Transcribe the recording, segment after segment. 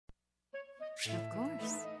Of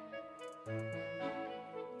course.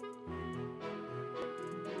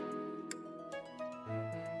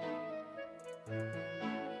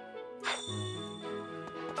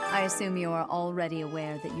 I assume you are already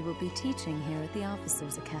aware that you will be teaching here at the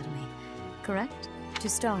Officers' Academy, correct? To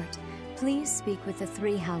start, please speak with the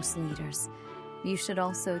 3 house leaders. You should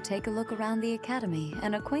also take a look around the academy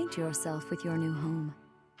and acquaint yourself with your new home.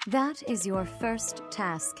 That is your first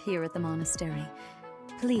task here at the monastery.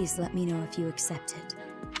 Please let me know if you accept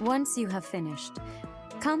it. Once you have finished,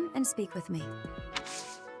 come and speak with me.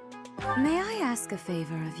 May I ask a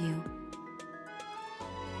favor of you?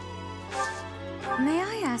 May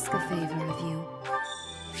I ask a favor of you?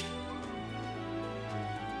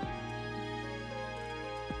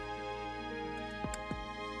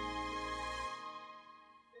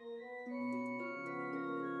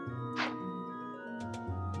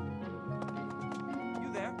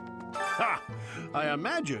 You there? Ha! I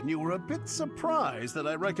imagine you were a bit surprised that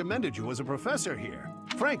I recommended you as a professor here.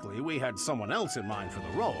 Frankly, we had someone else in mind for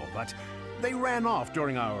the role, but they ran off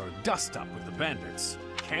during our dust-up with the bandits.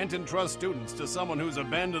 Can't entrust students to someone who's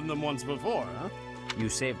abandoned them once before, huh? You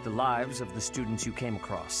saved the lives of the students you came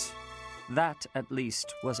across. That, at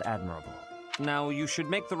least, was admirable. Now you should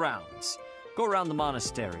make the rounds. Go around the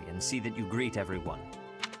monastery and see that you greet everyone.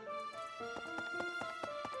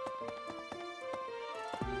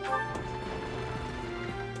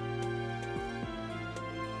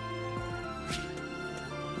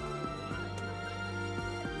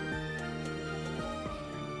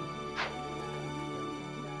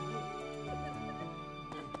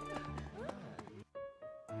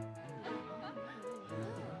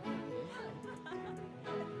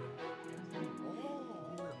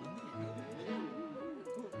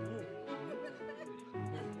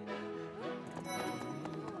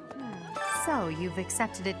 So, you've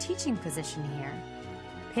accepted a teaching position here.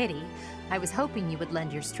 Pity. I was hoping you would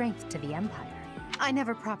lend your strength to the Empire. I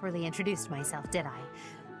never properly introduced myself, did I?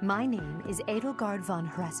 My name is Edelgard von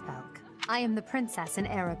Hresvelg. I am the princess and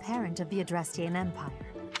heir apparent of the Adrestian Empire.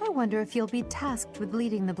 I wonder if you'll be tasked with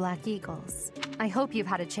leading the Black Eagles. I hope you've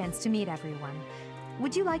had a chance to meet everyone.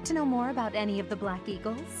 Would you like to know more about any of the Black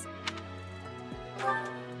Eagles?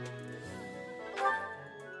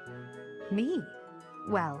 Me?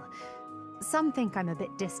 Well, some think I'm a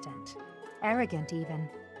bit distant, arrogant even,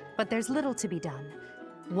 but there's little to be done.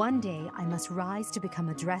 One day I must rise to become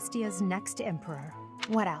Adrestia's next emperor.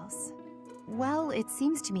 What else? Well, it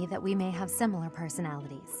seems to me that we may have similar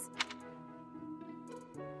personalities.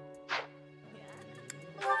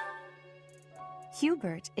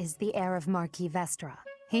 Hubert is the heir of Marquis Vestra.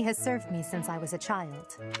 He has served me since I was a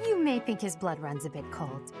child. You may think his blood runs a bit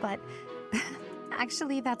cold, but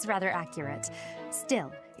actually that's rather accurate.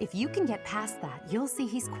 Still, if you can get past that, you'll see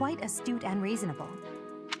he's quite astute and reasonable.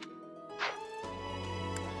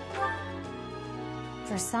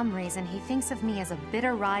 For some reason, he thinks of me as a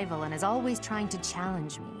bitter rival and is always trying to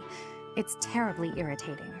challenge me. It's terribly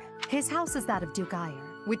irritating. His house is that of Duke Eyre,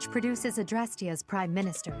 which produces Adrestia's prime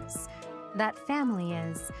ministers. That family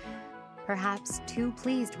is, perhaps, too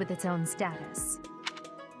pleased with its own status.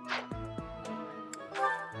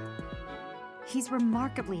 He's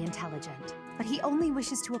remarkably intelligent, but he only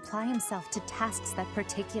wishes to apply himself to tasks that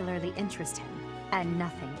particularly interest him, and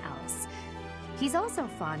nothing else. He's also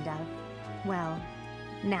fond of, well,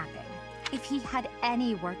 napping. If he had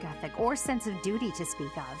any work ethic or sense of duty to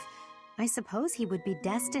speak of, I suppose he would be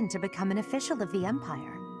destined to become an official of the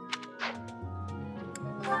Empire.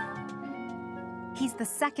 He's the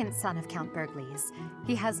second son of Count Bergliez.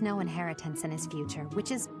 He has no inheritance in his future,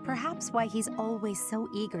 which is perhaps why he's always so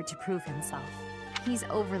eager to prove himself. He's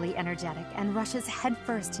overly energetic and rushes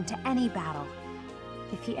headfirst into any battle.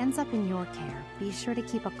 If he ends up in your care, be sure to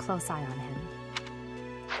keep a close eye on him.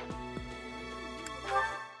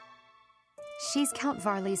 She's Count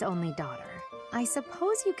Varley's only daughter. I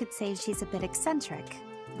suppose you could say she's a bit eccentric,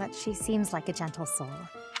 but she seems like a gentle soul.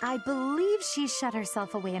 I believe she's shut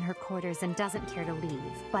herself away in her quarters and doesn't care to leave,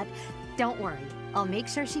 but don't worry, I'll make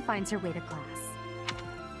sure she finds her way to class.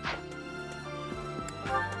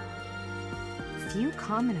 Few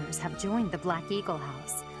commoners have joined the Black Eagle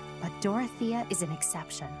House, but Dorothea is an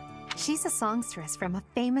exception. She's a songstress from a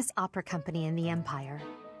famous opera company in the Empire.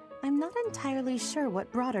 I'm not entirely sure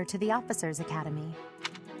what brought her to the Officers' Academy.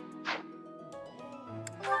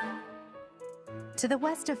 To the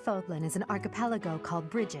west of Fodlan is an archipelago called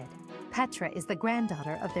Brigid. Petra is the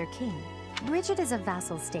granddaughter of their king. Brigid is a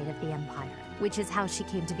vassal state of the Empire, which is how she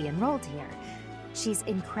came to be enrolled here. She's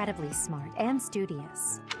incredibly smart and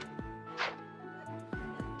studious.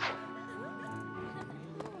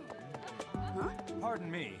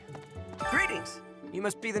 Pardon me. Greetings! You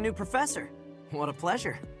must be the new professor. What a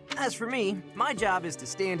pleasure. As for me, my job is to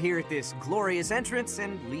stand here at this glorious entrance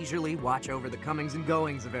and leisurely watch over the comings and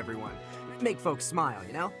goings of everyone. Make folks smile,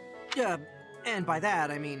 you know? And by that,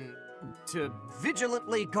 I mean to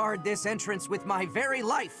vigilantly guard this entrance with my very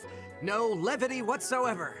life. No levity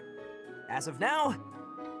whatsoever. As of now,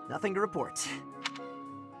 nothing to report.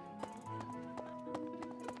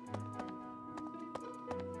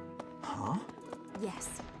 Huh? Yes.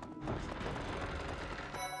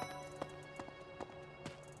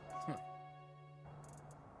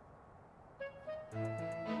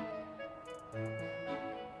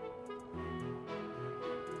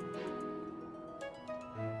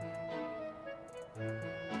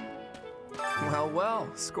 Well,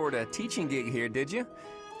 scored a teaching gig here, did you?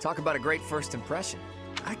 Talk about a great first impression.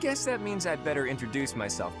 I guess that means I'd better introduce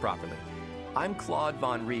myself properly. I'm Claude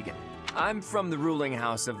von Regan. I'm from the ruling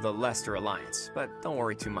house of the Leicester Alliance, but don't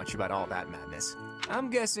worry too much about all that madness. I'm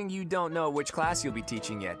guessing you don't know which class you'll be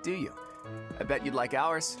teaching yet, do you? I bet you'd like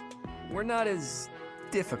ours. We're not as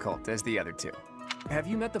difficult as the other two. Have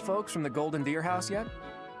you met the folks from the Golden Deer House yet?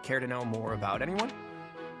 Care to know more about anyone?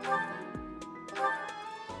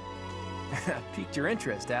 Piqued your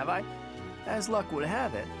interest, have I? As luck would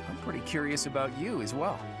have it, I'm pretty curious about you as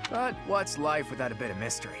well. But what's life without a bit of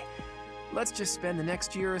mystery? Let's just spend the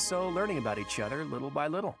next year or so learning about each other little by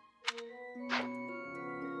little.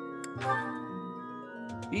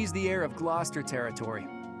 He's the heir of Gloucester territory.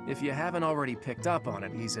 If you haven't already picked up on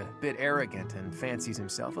it, he's a bit arrogant and fancies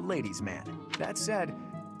himself a ladies' man. That said,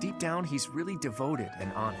 deep down he's really devoted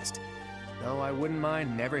and honest. Though I wouldn't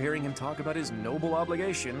mind never hearing him talk about his noble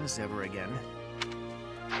obligations ever again.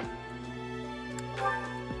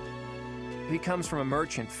 He comes from a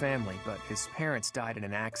merchant family, but his parents died in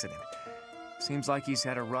an accident. Seems like he's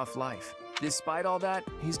had a rough life. Despite all that,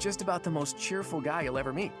 he's just about the most cheerful guy you'll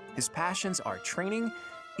ever meet. His passions are training,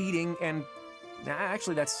 eating, and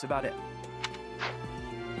actually that's about it.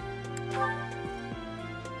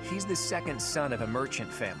 He's the second son of a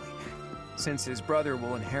merchant family. Since his brother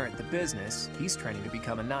will inherit the business, he's training to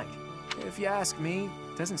become a knight. If you ask me,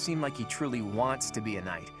 it doesn't seem like he truly wants to be a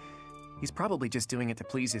knight. He's probably just doing it to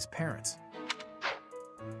please his parents.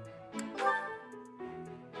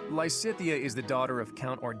 Lysithea is the daughter of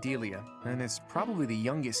Count Ordelia, and is probably the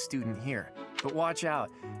youngest student here. But watch out,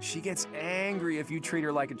 she gets angry if you treat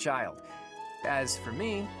her like a child. As for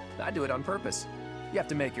me, I do it on purpose. You have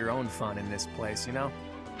to make your own fun in this place, you know?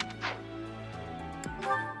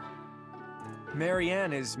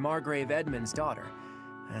 Marianne is Margrave Edmund's daughter,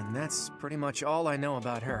 and that's pretty much all I know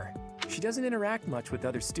about her. She doesn't interact much with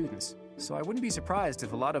other students, so I wouldn't be surprised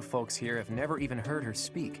if a lot of folks here have never even heard her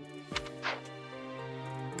speak.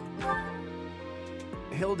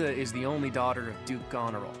 Hilda is the only daughter of Duke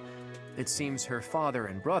Goneril. It seems her father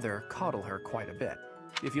and brother coddle her quite a bit.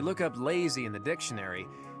 If you look up lazy in the dictionary,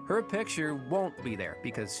 her picture won't be there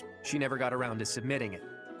because she never got around to submitting it.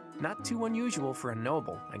 Not too unusual for a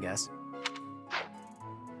noble, I guess.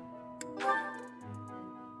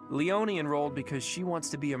 Leonie enrolled because she wants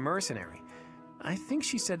to be a mercenary. I think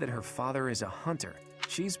she said that her father is a hunter.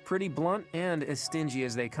 She's pretty blunt and as stingy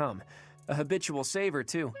as they come. A habitual saver,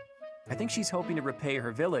 too. I think she's hoping to repay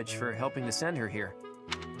her village for helping to send her here.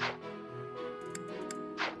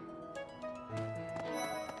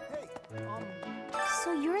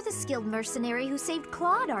 So you're the skilled mercenary who saved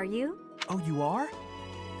Claude, are you? Oh, you are?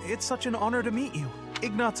 It's such an honor to meet you.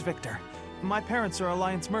 Ignatz Victor. My parents are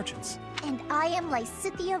Alliance merchants. And I am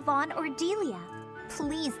Lysithea von Ordelia.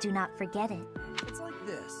 Please do not forget it. It's like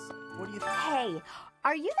this. What do you think? Hey,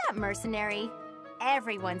 are you that mercenary?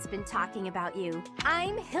 Everyone's been talking about you.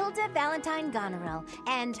 I'm Hilda Valentine Goneril,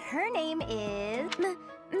 and her name is...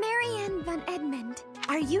 Marianne von Edmund.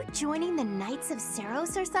 Are you joining the Knights of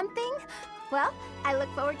Saros or something? Well, I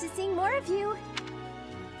look forward to seeing more of you.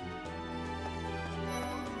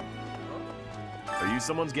 Are you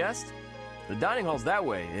someone's guest? The dining hall's that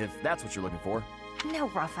way, if that's what you're looking for. No,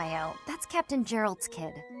 Raphael. That's Captain Gerald's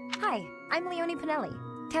kid. Hi, I'm Leonie Pinelli,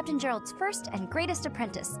 Captain Gerald's first and greatest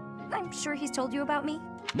apprentice. I'm sure he's told you about me.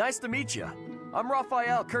 Nice to meet you. I'm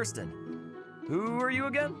Raphael Kirsten. Who are you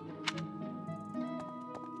again?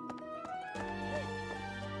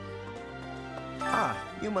 Ah,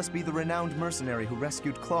 you must be the renowned mercenary who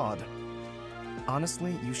rescued Claude.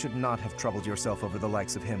 Honestly, you should not have troubled yourself over the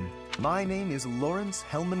likes of him. My name is Lawrence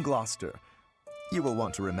Hellman Gloucester. You will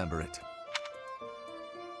want to remember it.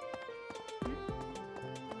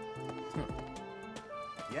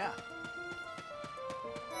 Yeah.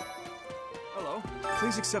 Hello.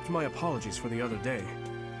 Please accept my apologies for the other day.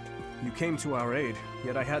 You came to our aid,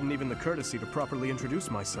 yet I hadn't even the courtesy to properly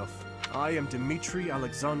introduce myself. I am Dmitri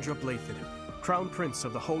Alexandra Blythed. Crown Prince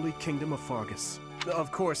of the Holy Kingdom of Fargus.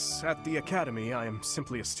 Of course, at the Academy, I am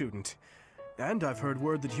simply a student. And I've heard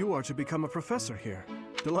word that you are to become a professor here.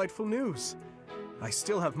 Delightful news. I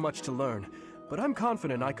still have much to learn, but I'm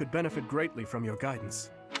confident I could benefit greatly from your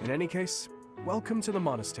guidance. In any case, welcome to the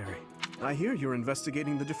monastery. I hear you're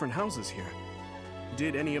investigating the different houses here.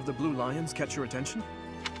 Did any of the Blue Lions catch your attention?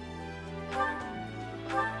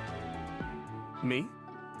 Me?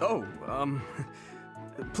 Oh,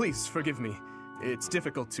 please forgive me. It's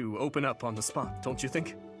difficult to open up on the spot, don't you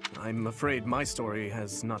think? I'm afraid my story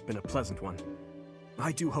has not been a pleasant one.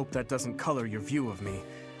 I do hope that doesn't color your view of me,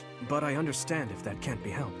 but I understand if that can't be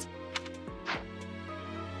helped.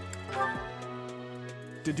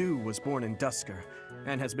 Dedu was born in Dusker,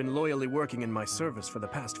 and has been loyally working in my service for the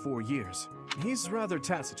past 4 years. He's rather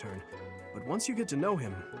taciturn, but once you get to know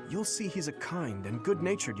him, you'll see he's a kind and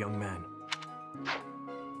good-natured young man.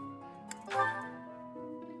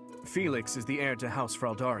 Felix is the heir to House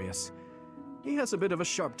Fraldarius. He has a bit of a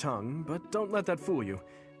sharp tongue, but don't let that fool you.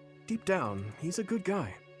 Deep down, he's a good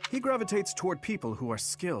guy. He gravitates toward people who are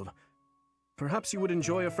skilled. Perhaps you would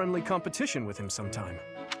enjoy a friendly competition with him sometime.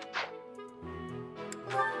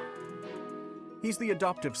 He's the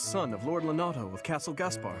adoptive son of Lord Lenato of Castle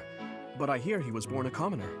Gaspar, but I hear he was born a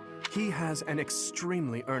commoner. He has an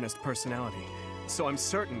extremely earnest personality, so I'm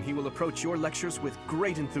certain he will approach your lectures with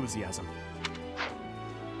great enthusiasm.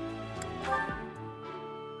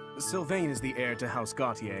 Sylvain is the heir to House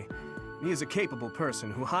Gautier. He is a capable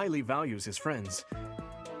person who highly values his friends.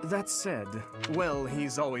 That said, well,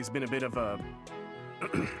 he's always been a bit of a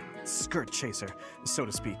skirt chaser, so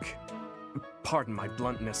to speak. Pardon my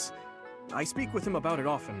bluntness. I speak with him about it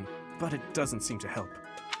often, but it doesn't seem to help.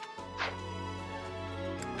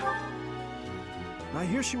 I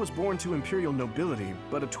hear she was born to imperial nobility,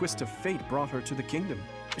 but a twist of fate brought her to the kingdom.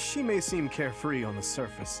 She may seem carefree on the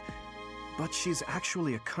surface, but she's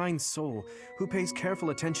actually a kind soul who pays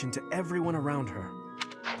careful attention to everyone around her.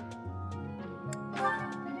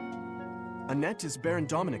 Annette is Baron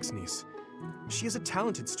Dominic's niece. She is a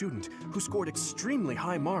talented student who scored extremely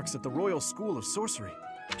high marks at the Royal School of Sorcery.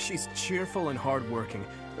 She's cheerful and hardworking.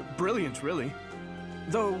 Brilliant, really.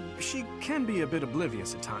 Though she can be a bit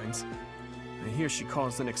oblivious at times. I hear she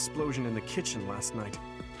caused an explosion in the kitchen last night.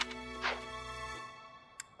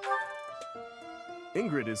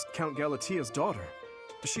 Ingrid is Count Galatia's daughter.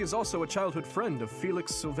 She is also a childhood friend of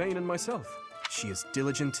Felix, Sylvain, and myself. She is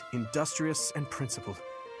diligent, industrious, and principled.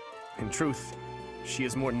 In truth, she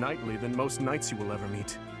is more knightly than most knights you will ever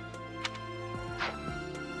meet.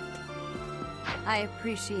 I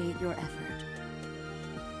appreciate your effort.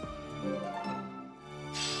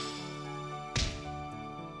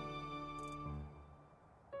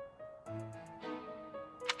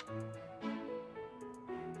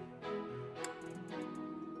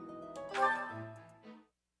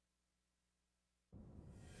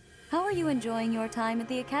 How are you enjoying your time at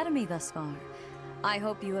the Academy thus far? I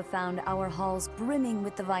hope you have found our halls brimming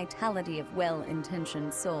with the vitality of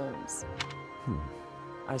well-intentioned souls.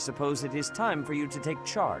 I suppose it is time for you to take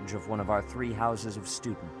charge of one of our 3 houses of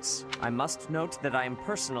students. I must note that I am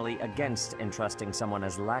personally against entrusting someone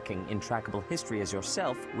as lacking in trackable history as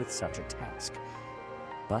yourself with such a task.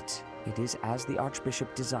 But it is as the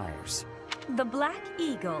Archbishop desires. The Black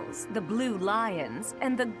Eagles, the Blue Lions,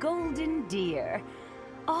 and the Golden Deer.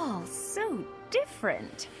 All so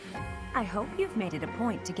different. I hope you've made it a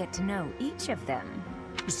point to get to know each of them.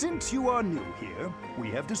 Since you are new here,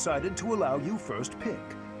 we have decided to allow you first pick.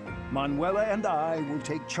 Manuela and I will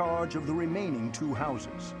take charge of the remaining 2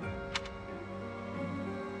 houses.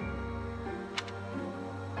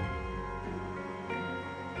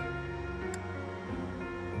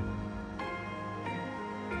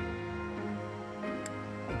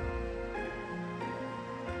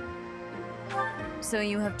 So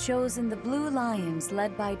you have chosen the Blue Lions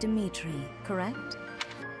led by Dimitri, correct?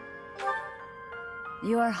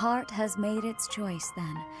 Your heart has made its choice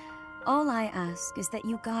then. All I ask is that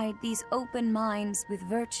you guide these open minds with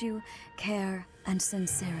virtue, care, and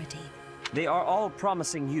sincerity. They are all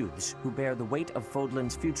promising youths who bear the weight of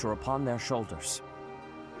Fodlan's future upon their shoulders.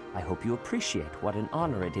 I hope you appreciate what an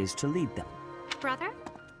honor it is to lead them. Brother?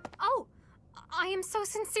 Oh, I am so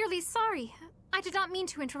sincerely sorry. I did not mean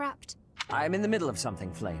to interrupt. I'm in the middle of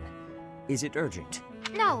something, Flame. Is it urgent?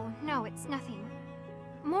 No, it's nothing.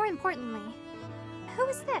 More importantly, who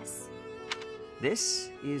is this? This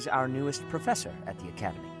is our newest professor at the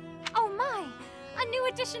Academy. Oh my! A new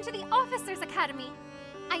addition to the Officers' Academy!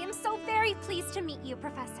 I am so very pleased to meet you,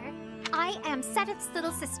 Professor. I am Sedith's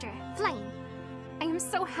little sister, Flame. I am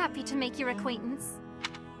so happy to make your acquaintance.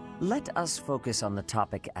 Let us focus on the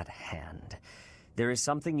topic at hand. there is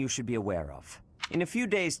something you should be aware of. In a few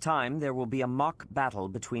days' time, there will be a mock battle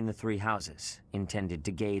between the three houses, intended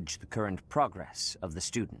to gauge the current progress of the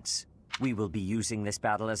students. We will be using this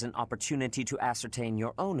battle as an opportunity to ascertain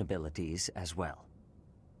your own abilities as well.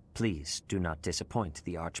 Please do not disappoint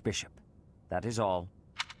the Archbishop. That is all.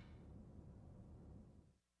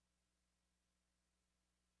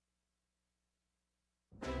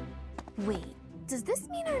 Wait, does this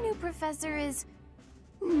mean our new professor is...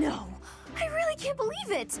 No! I really can't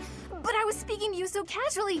believe it! But I was speaking to you so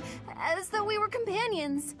casually, as though we were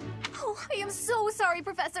companions. Oh, I am so sorry,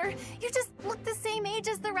 Professor. You just look the same age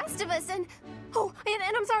as the rest of us, and... Oh,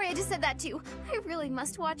 and I'm sorry I just said that too. I really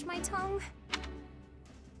must watch my tongue.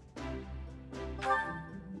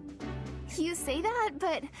 You say that,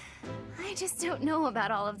 but I just don't know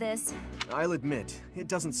about all of this. I'll admit, it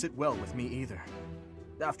doesn't sit well with me either.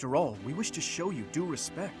 After all, we wish to show you due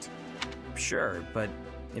respect. Sure, but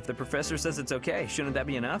if the professor says it's okay, shouldn't that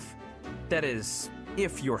be enough? That is,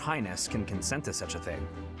 if your highness can consent to such a thing.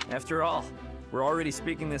 After all, we're already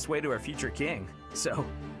speaking this way to our future king, so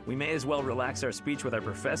we may as well relax our speech with our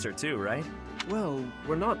professor too, right? Well,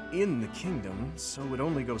 we're not in the kingdom, so it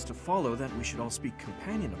only goes to follow that we should all speak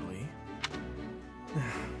companionably.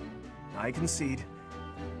 I concede.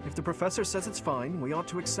 If the professor says it's fine, we ought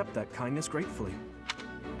to accept that kindness gratefully.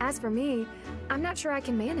 As for me, I'm not sure I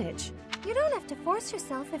can manage. You don't have to force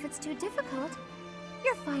yourself if it's too difficult.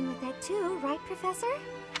 You're fine with that too, right, Professor?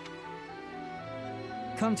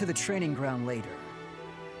 Come to the training ground later.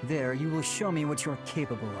 There, you will show me what you're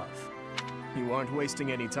capable of. You aren't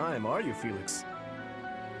wasting any time, are you, Felix?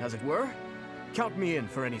 As it were, count me in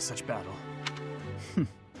for any such battle.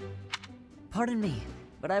 Pardon me,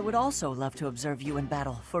 but I would also love to observe you in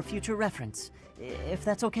battle for future reference, if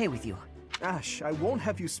that's okay with you. Ash, I won't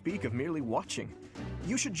have you speak of merely watching.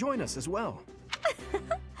 You should join us as well.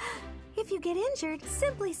 If you get injured,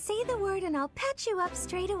 simply say the word and I'll patch you up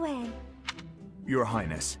straight away. Your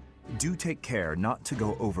Highness, do take care not to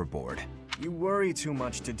go overboard. You worry too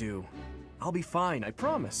much to do. I'll be fine, I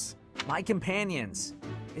promise. My companions,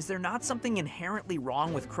 is there not something inherently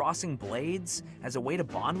wrong with crossing blades as a way to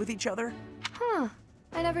bond with each other? Huh,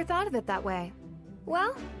 I never thought of it that way.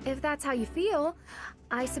 Well, if that's how you feel,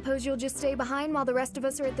 I suppose you'll just stay behind while the rest of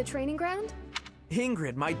us are at the training ground?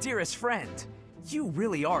 Ingrid, my dearest friend, you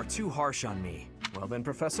really are too harsh on me. Well then,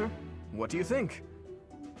 Professor, what do you think?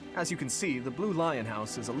 As you can see, the Blue Lion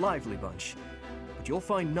House is a lively bunch, but you'll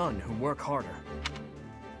find none who work harder.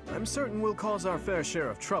 I'm certain we'll cause our fair share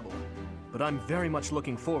of trouble, but I'm very much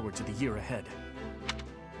looking forward to the year ahead.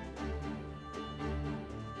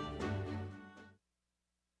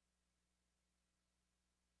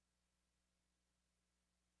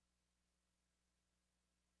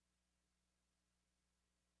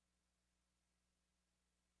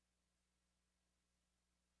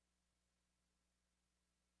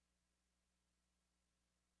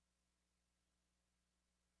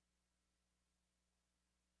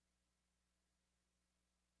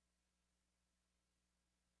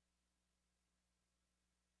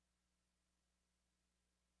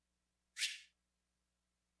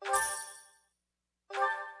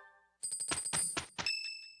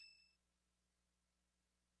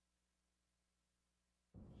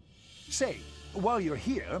 Say, while you're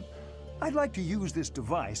here, I'd like to use this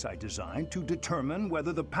device I designed to determine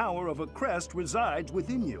whether the power of a crest resides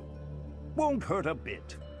within you. Won't hurt a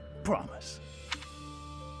bit. Promise.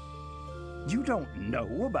 You don't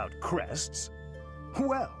know about crests?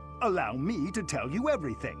 Well, allow me to tell you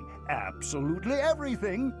everything, absolutely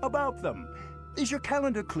everything about them. Is your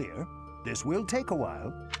calendar clear? This will take a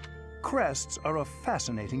while. Crests are a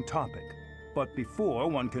fascinating topic. But before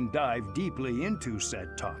one can dive deeply into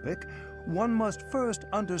said topic, one must first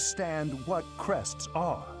understand what crests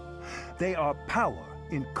are. They are power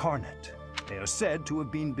incarnate. They are said to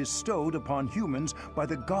have been bestowed upon humans by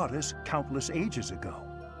the goddess countless ages ago.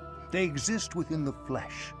 They exist within the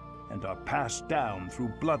flesh and are passed down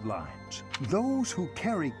through bloodlines. Those who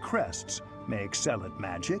carry crests may excel at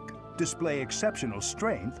magic, display exceptional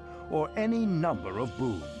strength, or any number of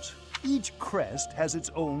boons. Each crest has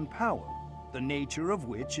its own power, the nature of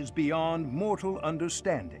which is beyond mortal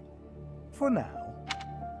understanding. For now.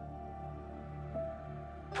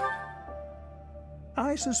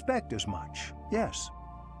 I suspect as much, yes.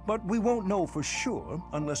 But we won't know for sure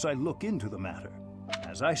unless I look into the matter.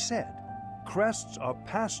 As I said, crests are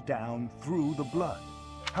passed down through the blood.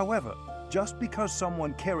 However, just because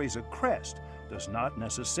someone carries a crest does not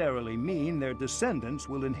necessarily mean their descendants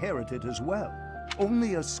will inherit it as well.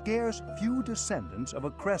 Only a scarce few descendants of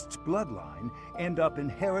a crest's bloodline end up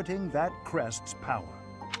inheriting that crest's power.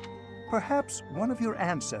 Perhaps one of your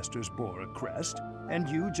ancestors bore a crest, and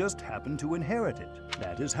you just happen to inherit it.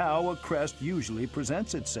 That is how a crest usually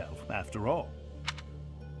presents itself, after all.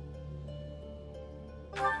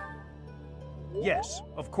 Yes,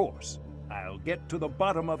 of course. I'll get to the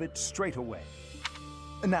bottom of it straight away.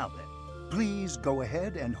 Now then, please go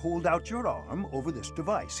ahead and hold out your arm over this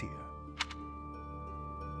device here.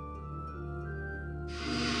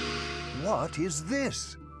 What is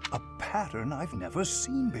this? A pattern I've never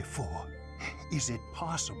seen before. Is it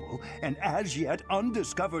possible an as yet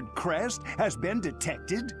undiscovered crest has been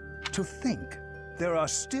detected? To think, there are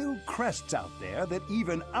still crests out there that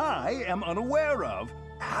even I am unaware of.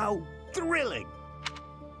 How thrilling!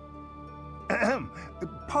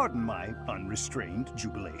 Pardon my unrestrained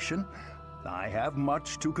jubilation. I have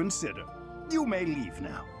much to consider. You may leave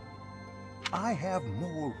now. I have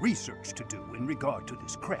more research to do in regard to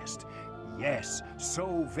this crest. Yes,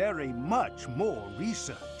 so very much more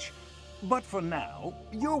research. But for now,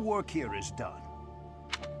 your work here is done.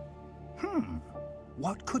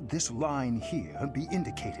 What could this line here be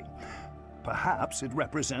indicating? Perhaps it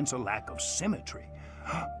represents a lack of symmetry.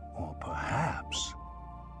 Or perhaps...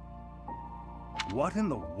 What in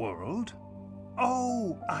the world?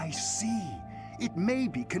 Oh, I see. It may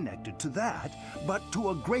be connected to that, but to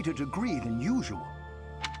a greater degree than usual.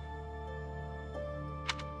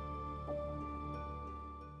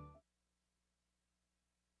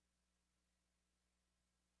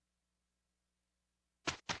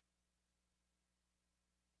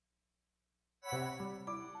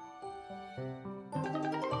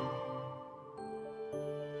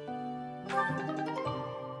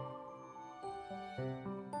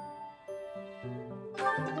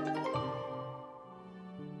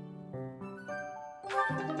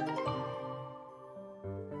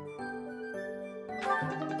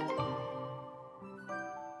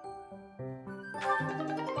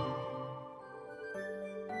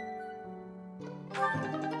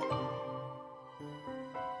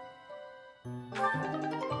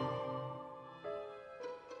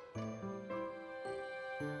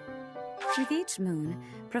 With each moon,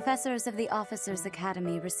 professors of the Officers'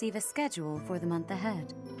 Academy receive a schedule for the month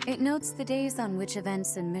ahead. It notes the days on which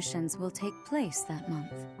events and missions will take place that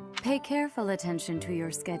month. Pay careful attention to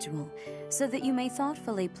your schedule, so that you may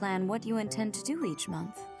thoughtfully plan what you intend to do each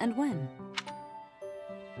month, and when.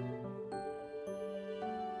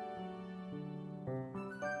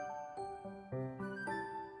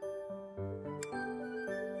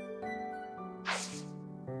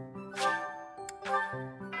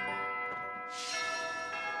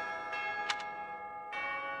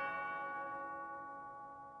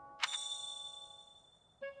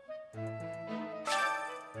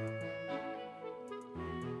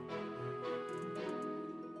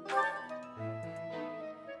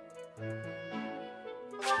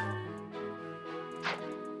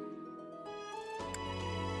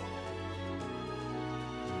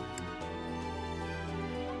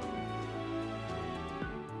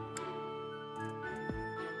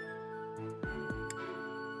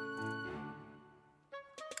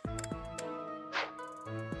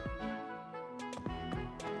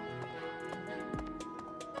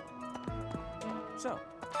 So,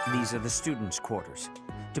 these are the students' quarters.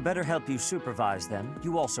 To better help you supervise them,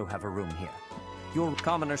 you also have a room here. Your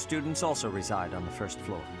commoner students also reside on the first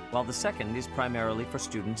floor, while the second is primarily for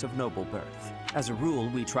students of noble birth. As a rule,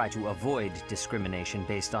 we try to avoid discrimination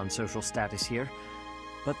based on social status here,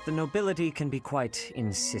 but the nobility can be quite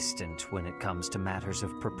insistent when it comes to matters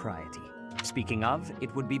of propriety. Speaking of,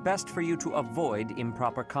 it would be best for you to avoid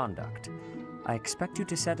improper conduct. I expect you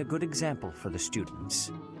to set a good example for the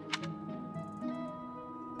students.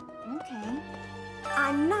 Okay.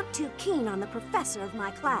 I'm not too keen on the professor of my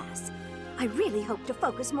class. I really hope to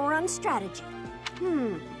focus more on strategy.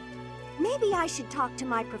 Maybe I should talk to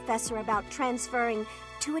my professor about transferring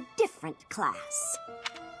to a different class.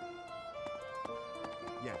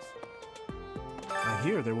 Yes. I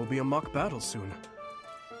hear there will be a mock battle soon.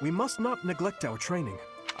 We must not neglect our training.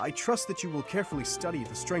 I trust that you will carefully study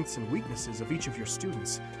the strengths and weaknesses of each of your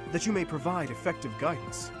students, that you may provide effective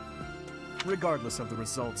guidance. Regardless of the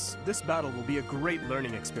results, this battle will be a great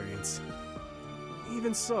learning experience.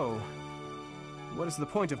 Even so, what is the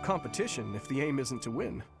point of competition if the aim isn't to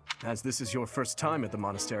win? As this is your first time at the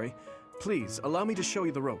monastery, please allow me to show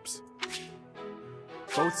you the ropes.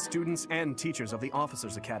 Both students and teachers of the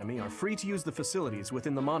Officers' Academy are free to use the facilities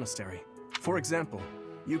within the monastery. For example,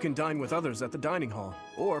 you can dine with others at the dining hall,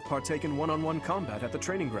 or partake in one-on-one combat at the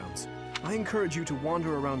training grounds. I encourage you to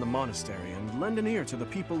wander around the monastery and lend an ear to the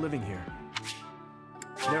people living here.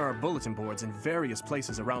 There are bulletin boards in various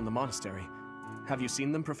places around the monastery. Have you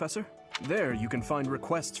seen them, Professor? There, you can find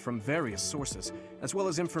requests from various sources, as well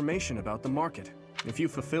as information about the market. If you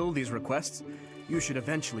fulfill these requests, you should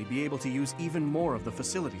eventually be able to use even more of the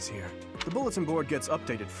facilities here. The bulletin board gets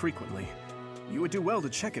updated frequently. You would do well to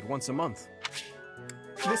check it once a month.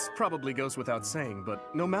 This probably goes without saying,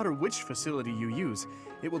 but no matter which facility you use,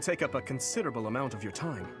 it will take up a considerable amount of your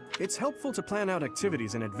time. It's helpful to plan out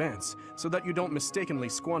activities in advance, so that you don't mistakenly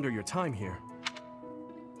squander your time here.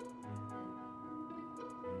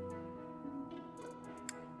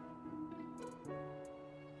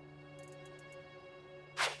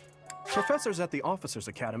 Professors at the Officers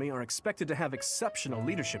Academy are expected to have exceptional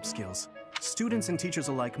leadership skills. Students and teachers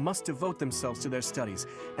alike must devote themselves to their studies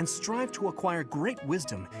and strive to acquire great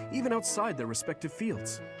wisdom, even outside their respective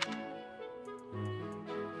fields.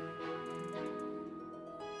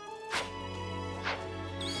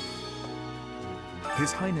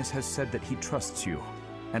 His Highness has said that he trusts you,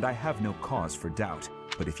 and I have no cause for doubt.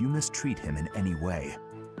 But if you mistreat him in any way,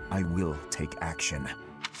 I will take action.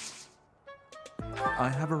 I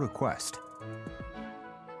have a request.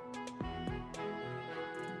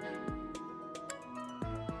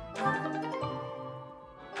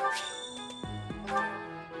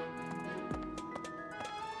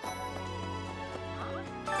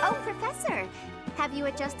 Oh, Professor! Have you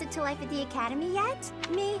adjusted to life at the Academy yet?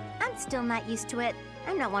 Me? I'm still not used to it.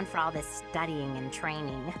 I'm not one for all this studying and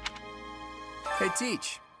training. Hey,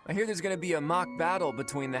 Teach. I hear there's gonna be a mock battle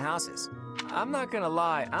between the houses. I'm not gonna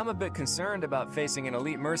lie, I'm a bit concerned about facing an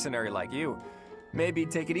elite mercenary like you. Maybe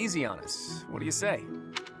take it easy on us. What do you say?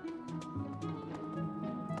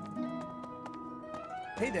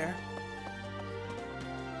 Hey there.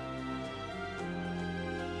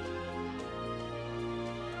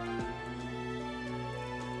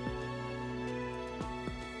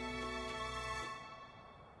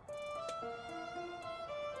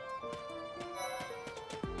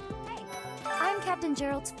 I'm Captain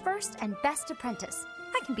Gerald's first and best apprentice.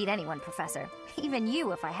 I can beat anyone, Professor. Even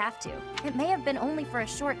you, if I have to. It may have been only for a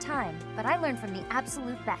short time, but I learned from the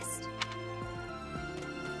absolute best.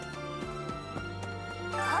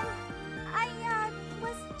 I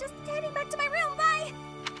was just heading back to my room. Bye!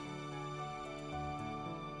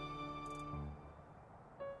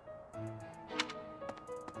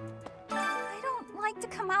 I don't like to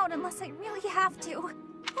come out unless I really have to.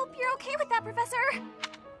 Hope you're okay with that, Professor.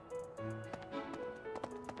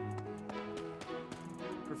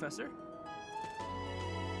 Professor?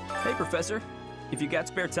 Hey, Professor. If you got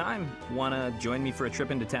spare time, wanna join me for a trip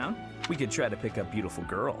into town? We could try to pick up beautiful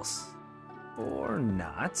girls. Or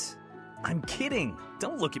not. I'm kidding.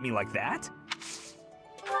 Don't look at me like that.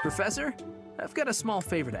 Professor, I've got a small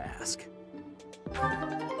favor to ask.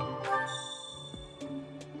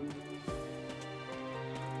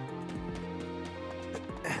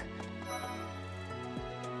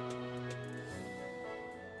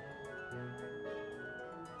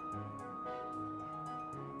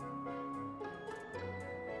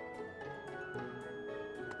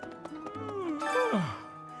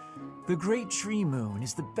 The Great Tree Moon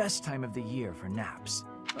is the best time of the year for naps.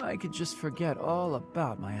 I could just forget all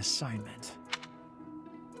about my assignment.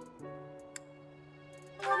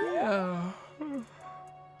 Yeah.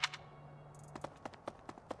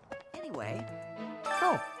 Anyway.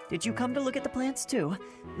 Oh, did you come to look at the plants too?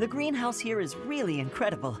 The greenhouse here is really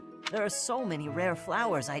incredible. There are so many rare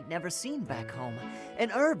flowers I'd never seen back home,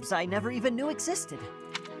 and herbs I never even knew existed.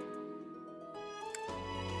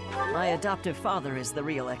 My adoptive father is the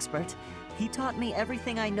real expert. He taught me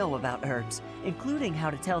everything I know about herbs, including how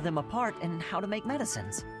to tell them apart and how to make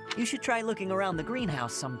medicines. You should try looking around the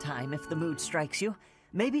greenhouse sometime if the mood strikes you.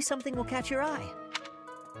 Maybe something will catch your eye.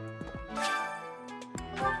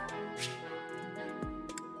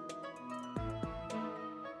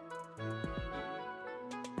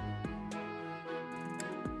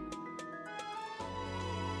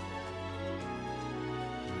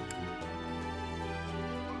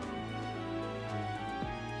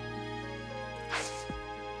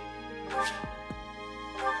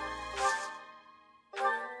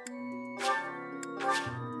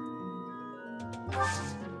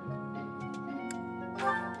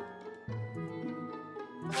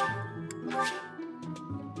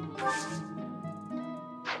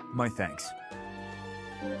 My thanks.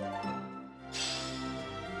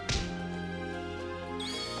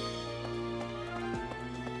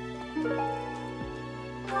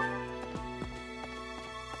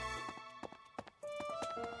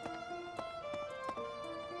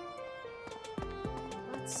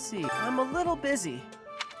 Let's see, I'm a little busy.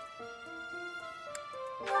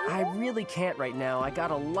 I really can't right now. I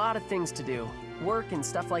got a lot of things to do. Work and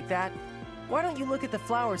stuff like that. Why don't you look at the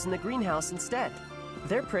flowers in the greenhouse instead?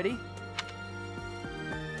 They're pretty.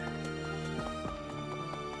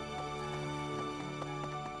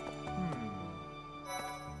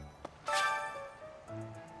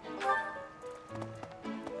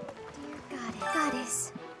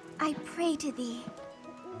 pray to thee.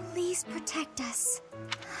 Please protect us.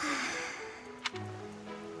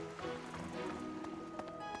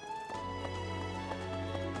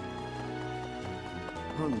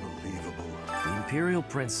 Unbelievable. The Imperial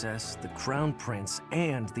Princess, the Crown Prince,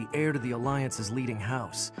 and the heir to the Alliance's leading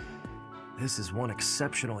house. This is one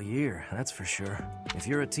exceptional year, that's for sure. If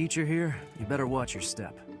you're a teacher here, you better watch your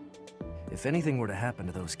step. If anything were to happen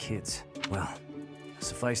to those kids, well,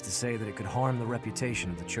 suffice to say that it could harm the reputation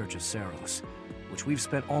of the Church of Seiros, which we've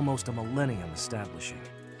spent almost a millennium establishing.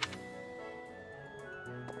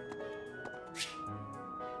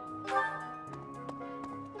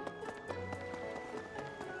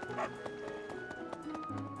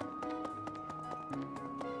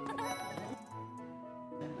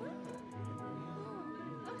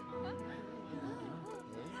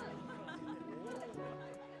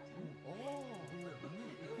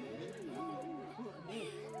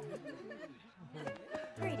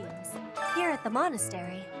 Here at the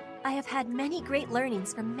monastery, I have had many great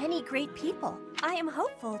learnings from many great people. I am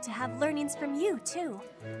hopeful to have learnings from you, too.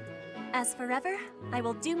 As forever, I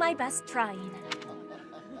will do my best trying.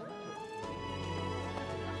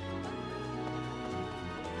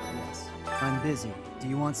 Yes. I'm busy. Do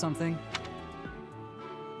you want something?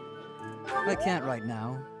 I can't right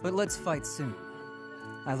now, but let's fight soon.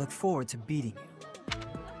 I look forward to beating you.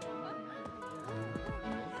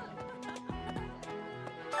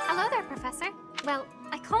 Hello there, Professor. Well,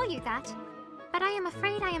 I call you that, but I am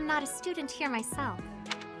afraid I am not a student here myself.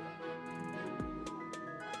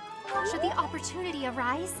 Should the opportunity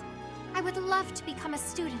arise, I would love to become a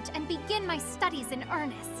student and begin my studies in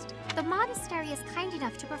earnest. The monastery is kind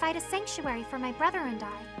enough to provide a sanctuary for my brother and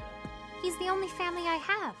I. He's the only family I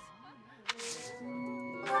have.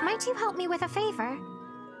 Might you help me with a favor?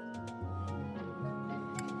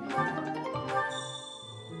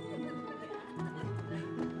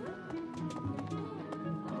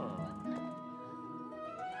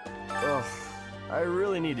 Ugh, I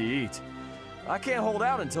really need to eat. I can't hold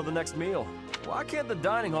out until the next meal. Why can't the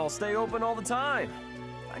dining hall stay open all the time?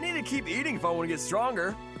 I need to keep eating if I want to get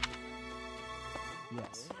stronger.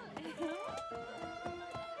 Yes.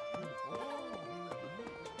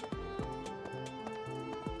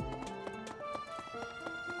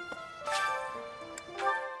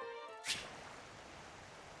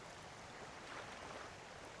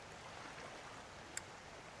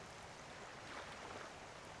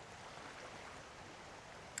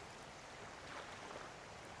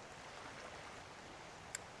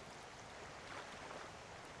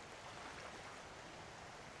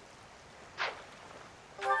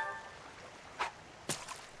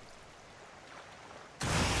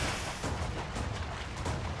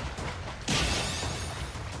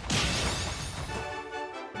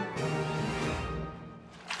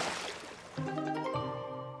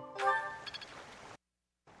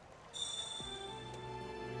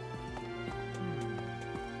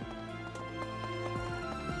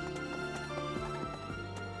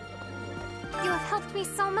 You have helped me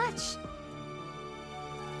so much.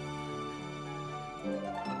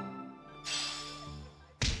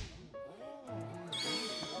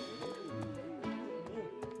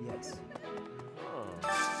 Yes.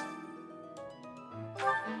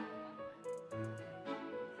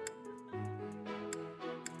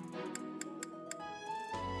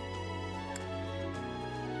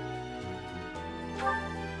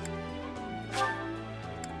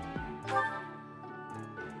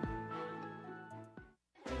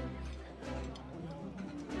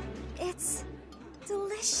 It's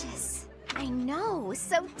delicious. I know,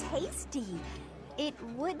 so tasty. It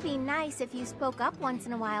would be nice if you spoke up once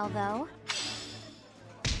in a while, though.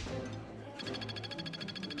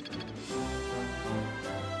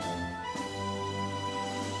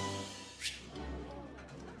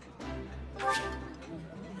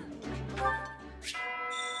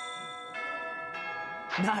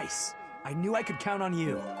 Nice! I knew I could count on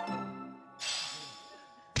you.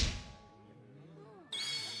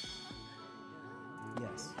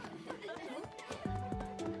 Yes.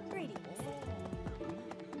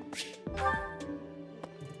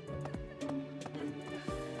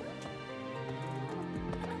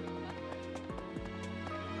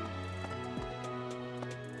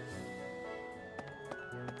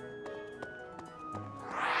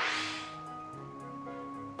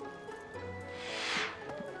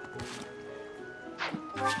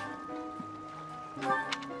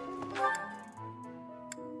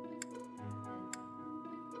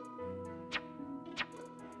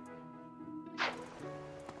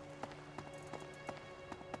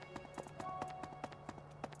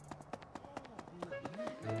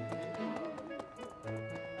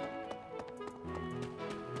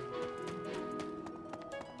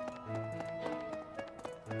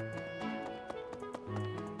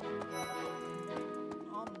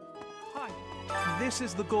 This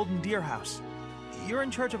is the Golden Deer House. You're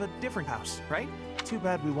in charge of a different house, right? Too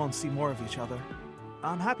bad we won't see more of each other.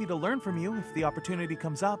 I'm happy to learn from you if the opportunity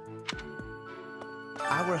comes up.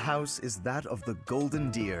 Our house is that of the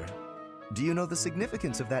Golden Deer. Do you know the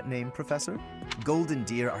significance of that name, Professor? Golden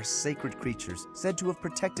deer are sacred creatures, said to have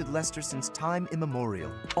protected Leicester since time immemorial.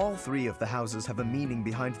 All three of the houses have a meaning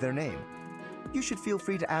behind their name. You should feel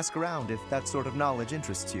free to ask around if that sort of knowledge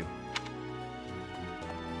interests you.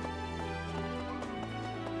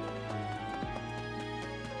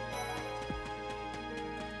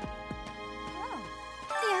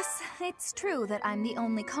 Yes, it's true that I'm the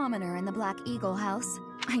only commoner in the Black Eagle house.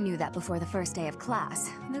 I knew that before the first day of class.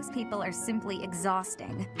 Those people are simply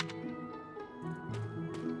exhausting.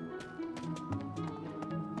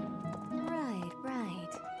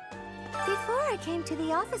 Right. Before I came to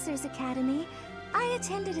the Officers Academy, I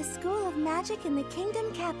attended a school of magic in the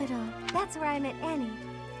Kingdom Capital. That's where I met Annie.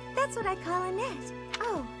 That's what I call Annette.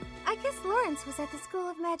 Oh, I guess Lawrence was at the School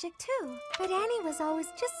of Magic too. But Annie was always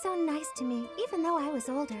just so nice to me, even though I was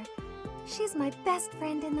older. She's my best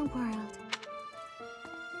friend in the world.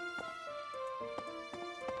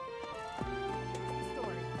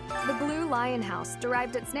 The Blue Lion House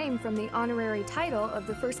derived its name from the honorary title of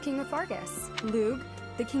the first king of Fargus. Lugh,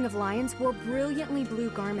 the king of lions, wore brilliantly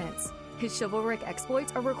blue garments. His chivalric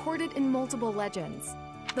exploits are recorded in multiple legends.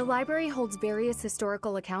 The library holds various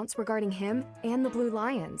historical accounts regarding him and the Blue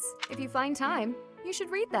Lions. If you find time, you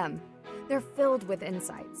should read them. They're filled with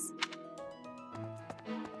insights.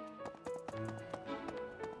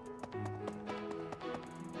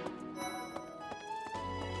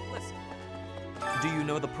 Do you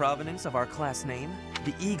know the provenance of our class name?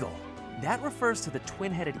 The eagle. That refers to the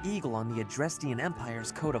twin-headed eagle on the Adrestian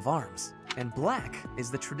Empire's coat of arms. And black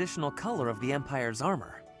is the traditional color of the Empire's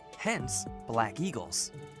armor. Hence, black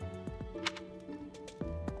eagles.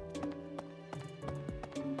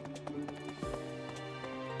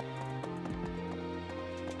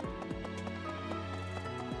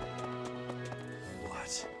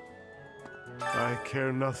 What? I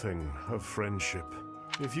care nothing of friendship.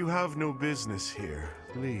 If you have no business here,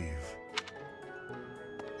 leave.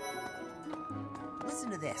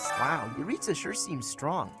 Listen to this. Wow, Yuritsa sure seems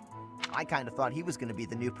strong. I kind of thought he was going to be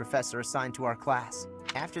the new professor assigned to our class.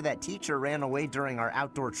 After that teacher ran away during our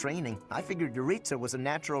outdoor training, I figured Yuritsa was a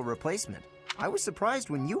natural replacement. I was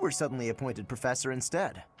surprised when you were suddenly appointed professor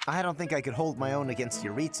instead. I don't think I could hold my own against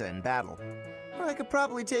Yuritsa in battle. I could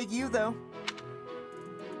probably take you, though.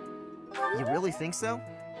 You really think so?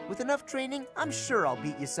 With enough training, I'm sure I'll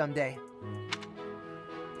beat you someday.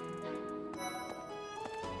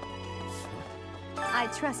 I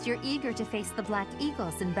trust you're eager to face the Black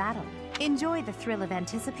Eagles in battle. Enjoy the thrill of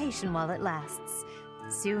anticipation while it lasts.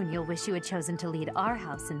 Soon you'll wish you had chosen to lead our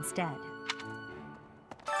house instead.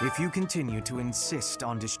 If you continue to insist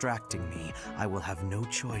on distracting me, I will have no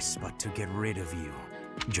choice but to get rid of you.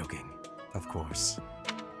 Joking, of course.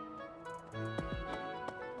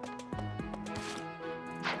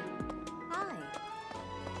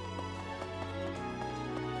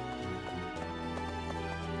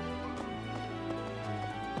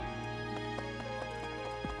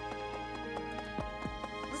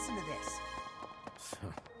 Listen to this.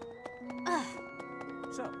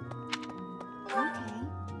 So. Okay.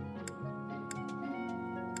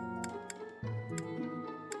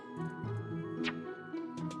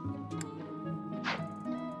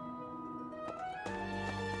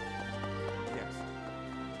 Yes.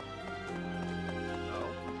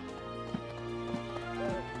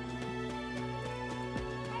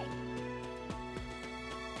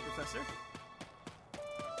 Professor?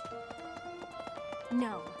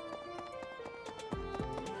 No.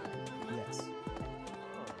 Yes.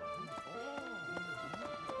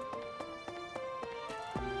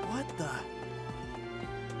 What the?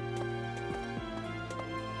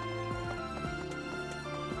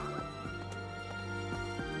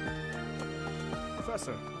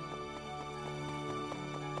 Professor.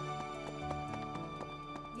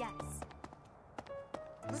 Yes.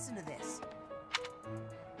 Listen to this.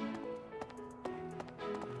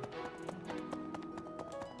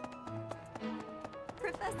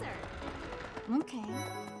 Professor. Okay.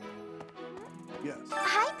 Yes.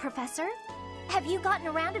 Hi, Professor. Have you gotten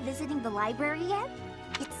around to visiting the library yet?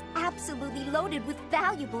 It's absolutely loaded with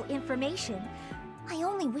valuable information. I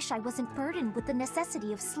only wish I wasn't burdened with the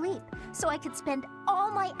necessity of sleep, so I could spend all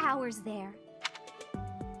my hours there.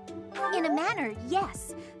 In a manner,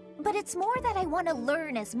 yes, but it's more that I want to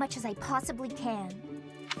learn as much as I possibly can.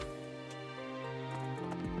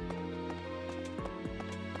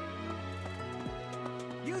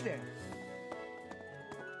 You there.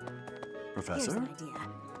 Professor? Here's an idea.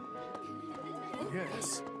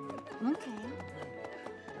 Yes. Okay.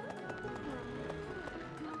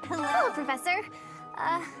 Hello, Professor.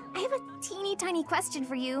 I have a teeny tiny question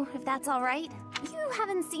for you, if that's all right. You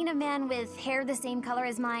haven't seen a man with hair the same color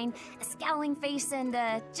as mine, a scowling face, and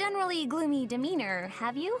a generally gloomy demeanor,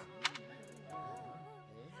 have you?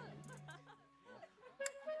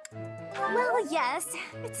 Well, yes.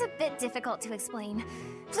 It's a bit difficult to explain.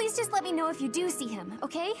 Please just let me know if you do see him,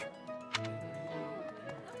 okay?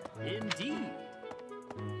 Indeed.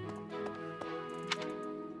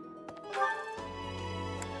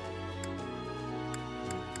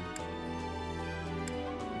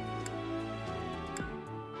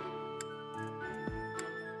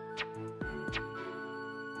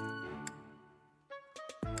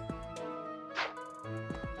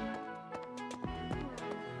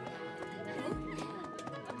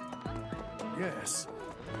 Yes.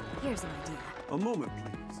 Here's an idea. A moment,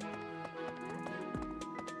 please.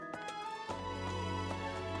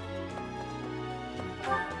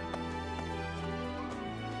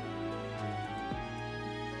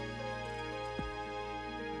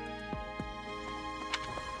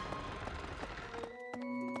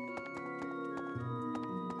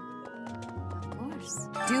 Of course.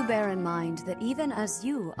 Do bear in mind that even as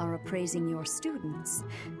you are appraising your students,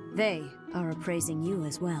 they are appraising you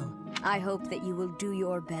as well. I hope that you will do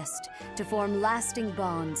your best to form lasting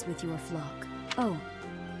bonds with your flock. Oh,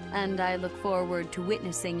 and I look forward to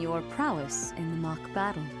witnessing your prowess in the mock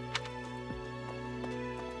battle.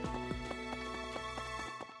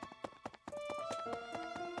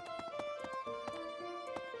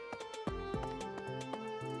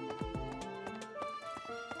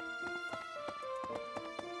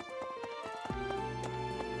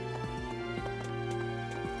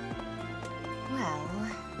 Well...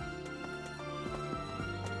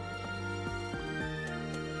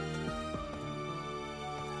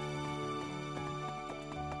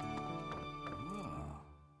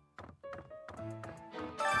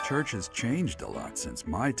 The church has changed a lot since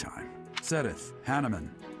my time. Sedith, Hanneman,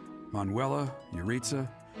 Manuela, Yuritsa,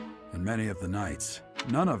 and many of the knights.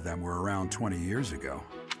 None of them were around 20 years ago.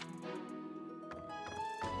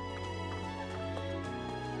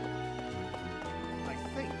 I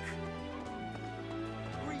think.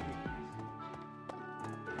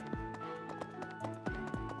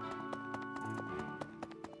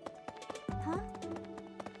 Huh?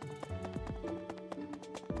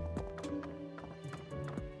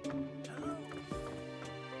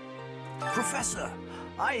 Professor,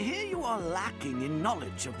 I hear you are lacking in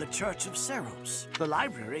knowledge of the Church of Seros. The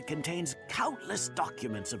library contains countless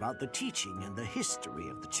documents about the teaching and the history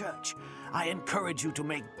of the Church. I encourage you to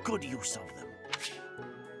make good use of them.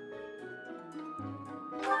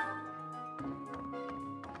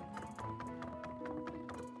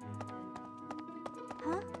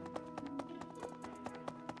 Huh?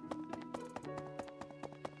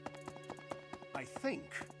 I think.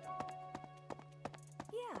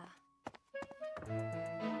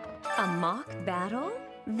 A mock battle?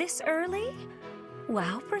 This early?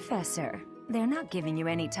 Wow, Professor. They're not giving you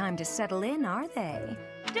any time to settle in, are they?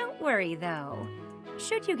 Don't worry, though.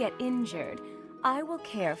 Should you get injured, I will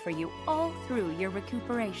care for you all through your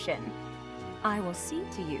recuperation. I will see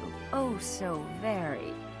to you, oh so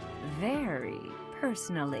very, very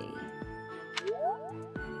personally.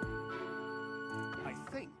 I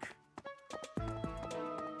think.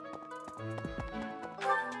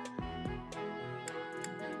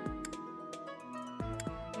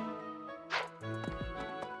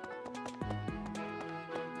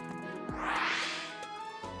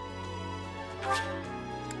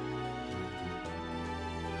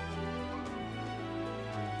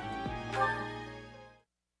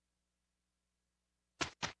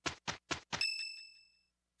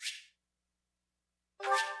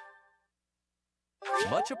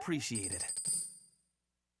 Much appreciated.